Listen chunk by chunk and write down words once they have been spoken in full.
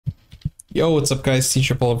Yo, what's up guys?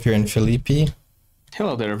 Teacher Paul here in Philippi.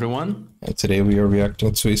 Hello there everyone. And today we are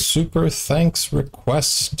reacting to a super thanks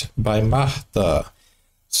request by Marta.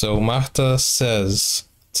 So Marta says,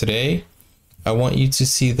 today I want you to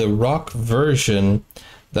see the rock version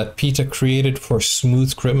that PITTA created for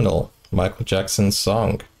Smooth Criminal, Michael Jackson's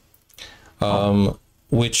song.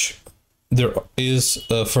 Which there is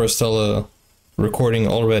a first recording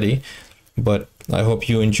already, but I hope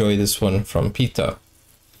you enjoy this one from PITTA.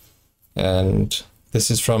 And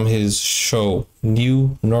this is from his show,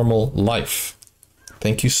 New Normal Life.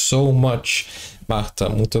 Thank you so much, Marta.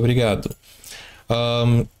 Muito obrigado.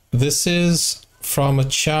 This is from a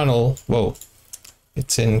channel. Whoa,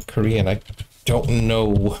 it's in Korean. I don't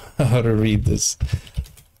know how to read this.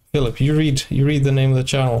 Philip, you read the name of the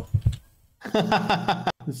channel.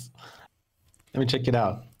 Let me check it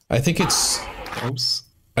out. I think it's. Oops.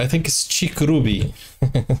 I think it's Chikrubi.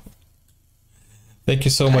 Thank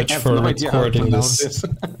you so much for recording this.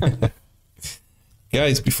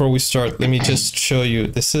 Guys, before we start, let me just show you.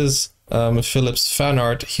 This is Philip's fan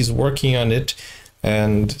art. He's working on it,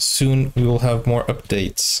 and soon we will have more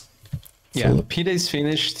updates. Yeah, PITTA is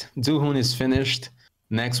finished. Doohoon is finished.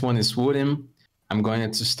 Next one is Woodim. I'm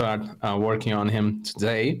going to start working on him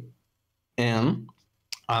today. And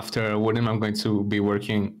after Woodim, I'm going to be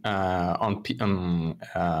working on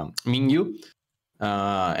Mingyu.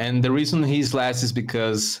 And the reason he's last is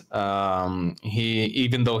because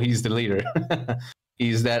even though he's the leader,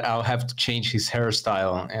 is that I'll have to change his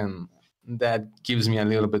hairstyle, and that gives me a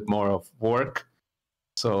little bit more of work.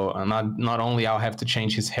 So not only I'll have to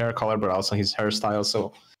change his hair color, but also his hairstyle.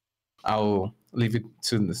 So I'll leave it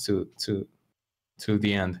to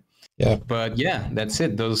the end. Yeah. But yeah, that's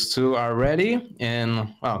it. Those two are ready,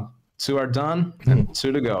 and well, two are done, and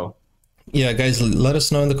two to go. Yeah, guys, let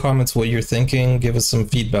us know in the comments what you're thinking. Give us some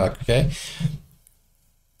feedback, okay?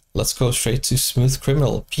 Let's go straight to Smooth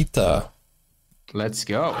Criminal, PITTA. Let's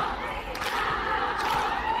go.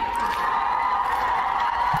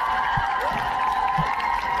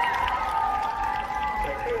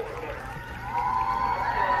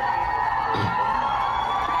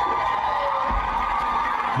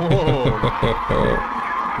 Whoa.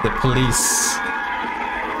 The police.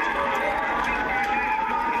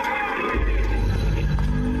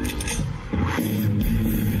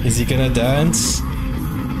 Is he gonna dance?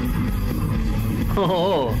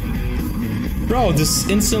 Oh. Bro, this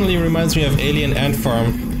instantly reminds me of Alien Ant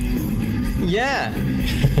Farm. Yeah.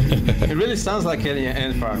 It really sounds like Alien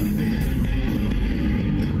Ant Farm.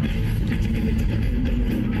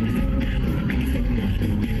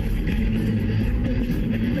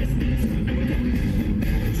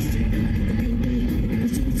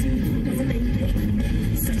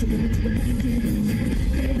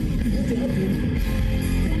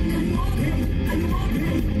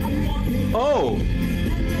 Oh!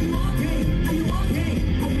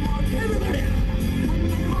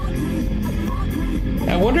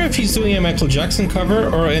 I wonder if he's doing a Michael Jackson cover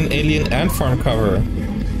or an Alien Ant Farm cover.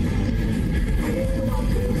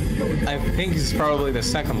 I think it's probably the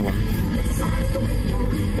second one.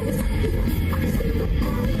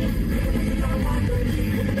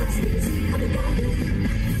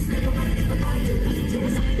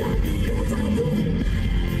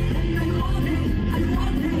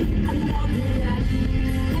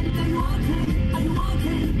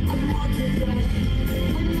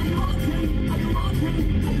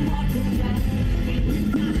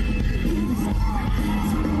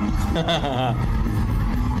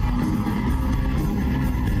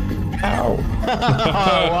 Ow.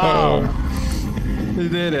 Wow. You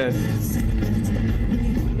did it.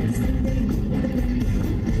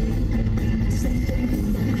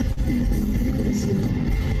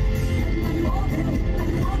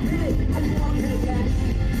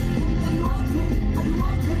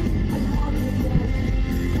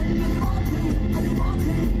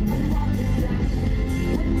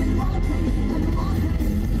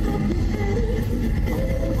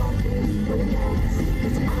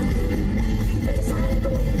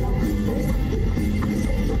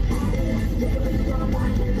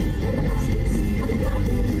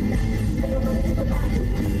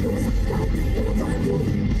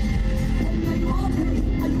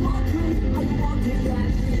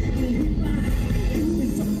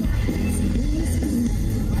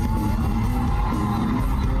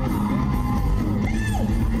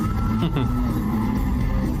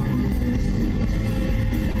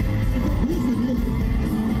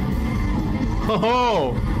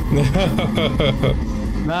 Oh,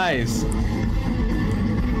 nice.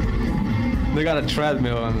 They got a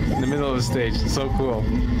treadmill in the middle of the stage. It's so cool.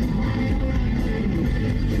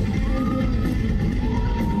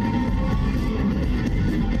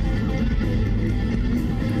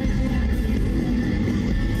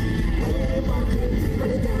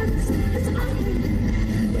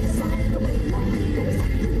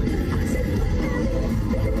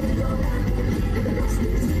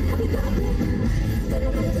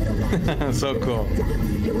 So cool.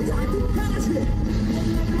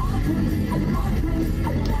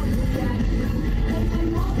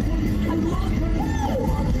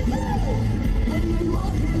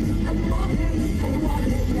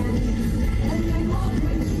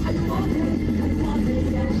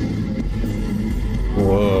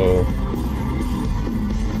 Whoa.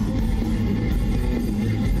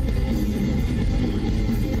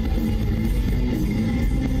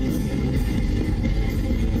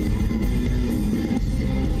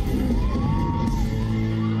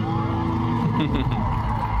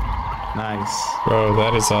 Nice. Bro,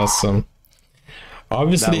 that is awesome.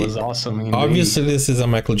 Obviously, That was awesome. Indeed. obviously this is a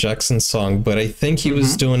Michael Jackson song, but I think he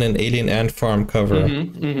was doing an Alien Ant Farm cover.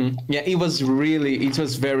 Yeah, it was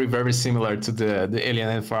very, very similar to the Alien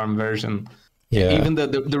Ant Farm version. Yeah. Even the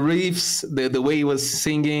riffs, the way he was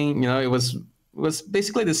singing, you know, it was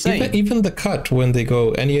basically the same. Even the cut when they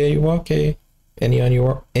go, any are you okay? Any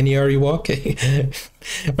are you okay?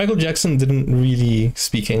 Michael Jackson didn't really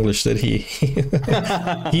speak English, did he?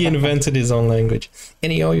 He invented his own language.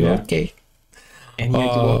 Any are you okay? And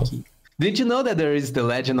Ayuwoki. Did you know that there is the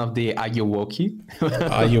legend of the Ayuwoki?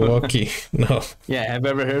 Ayuwoki. No. Yeah, have you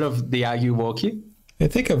ever heard of the Ayuwoki? I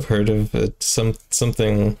think I've heard of it.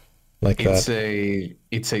 Something like that.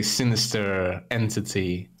 It's a sinister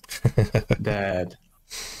entity that,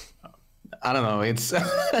 I don't know. It's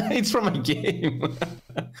it's from a game.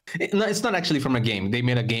 No, it's not actually from a game. They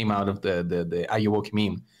made a game out of the Ayuwoki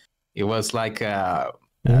meme. It was like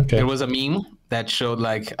there was a meme that showed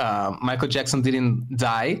like Michael Jackson didn't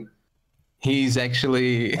die. He's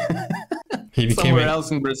actually somewhere else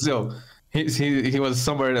in Brazil. He was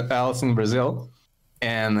somewhere else in Brazil,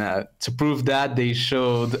 and to prove that, they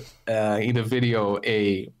showed in the video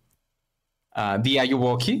the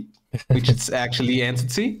Ayuwoki, which is actually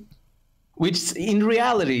entity, which in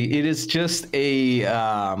reality it is just a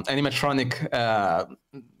animatronic.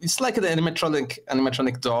 It's like an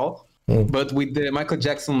animatronic doll, but with the Michael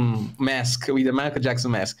Jackson mask.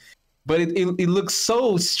 But it looks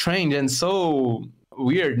so strange and so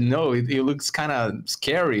weird. No, it looks kind of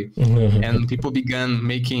scary, and people began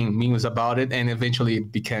making memes about it, and eventually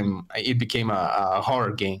it became a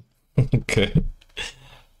horror game. Okay.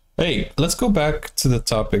 Hey, let's go back to the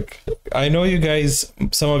topic. I know you guys,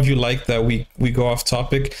 some of you like that we go off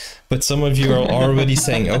topic, but some of you are already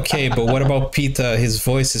saying, okay, but what about PITTA, his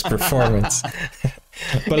voice, his performance?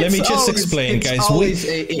 But let me just explain, guys. It's always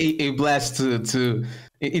a blast to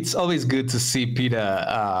it's always good to see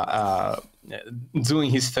PITTA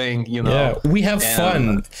doing his thing, you know. Yeah, we have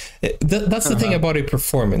fun. That's the thing about a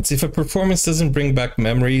performance. If a performance doesn't bring back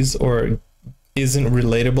memories or isn't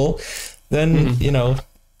relatable, then, you know,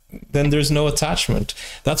 then there's no attachment.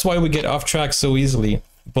 That's why we get off track so easily.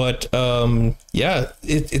 But yeah,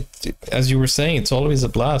 it as you were saying, it's always a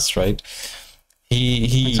blast, right?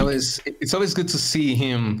 It's always good to see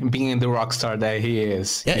him being the rock star that he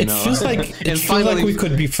is. Yeah, it feels like like we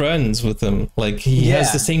could be friends with him. Like he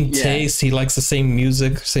has the same taste, he likes the same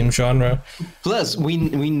music, same genre. Plus, we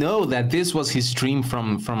know that this was his dream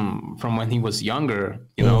from when he was younger.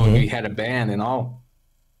 You know, he had a band and all.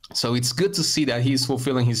 So it's good to see that he's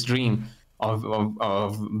fulfilling his dream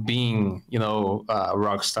of being, you know, a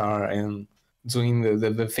rock star and doing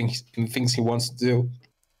the things he wants to do.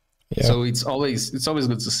 Yeah. So it's always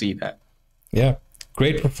good to see that. Yeah,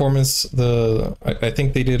 great performance. I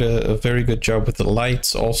think they did a very good job with the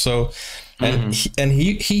lights also, and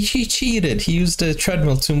he cheated. He used a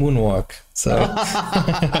treadmill to moonwalk. So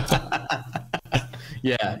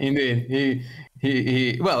yeah, indeed.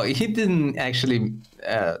 He didn't actually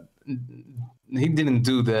he didn't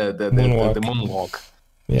do the moonwalk.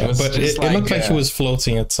 Yeah, but it looked like he was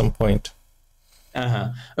floating at some point.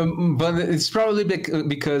 But it's probably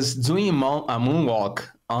because doing a moonwalk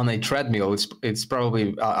on a treadmill, it's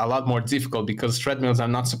probably a lot more difficult because treadmills are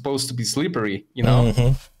not supposed to be slippery, you know.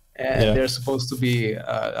 They're supposed to be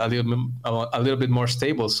a little bit more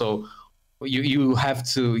stable. So you have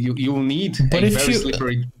to you'll need a very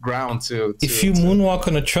slippery ground to. If you moonwalk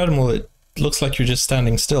on a treadmill, it looks like you're just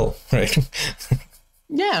standing still, right?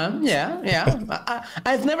 Yeah.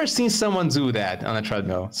 I've never seen someone do that on a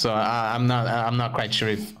treadmill, so I'm not quite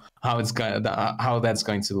sure how that's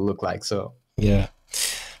going to look like. So yeah,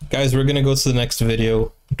 guys, we're gonna go to the next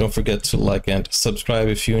video. Don't forget to like and subscribe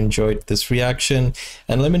if you enjoyed this reaction,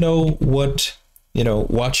 and let me know what, you know,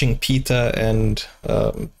 watching PITTA and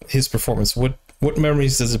his performance, what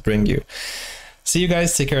memories does it bring you? See you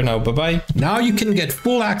guys. Take care now. Bye-bye. Now you can get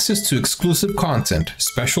full access to exclusive content,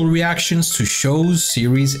 special reactions to shows,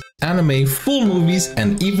 series, anime, full movies,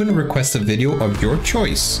 and even request a video of your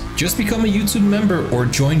choice. Just become a YouTube member or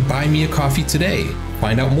join Buy Me a Coffee today.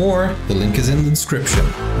 Find out more, the link is in the description.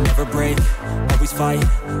 Never break, always fight,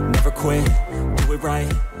 never quit, do it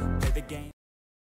right.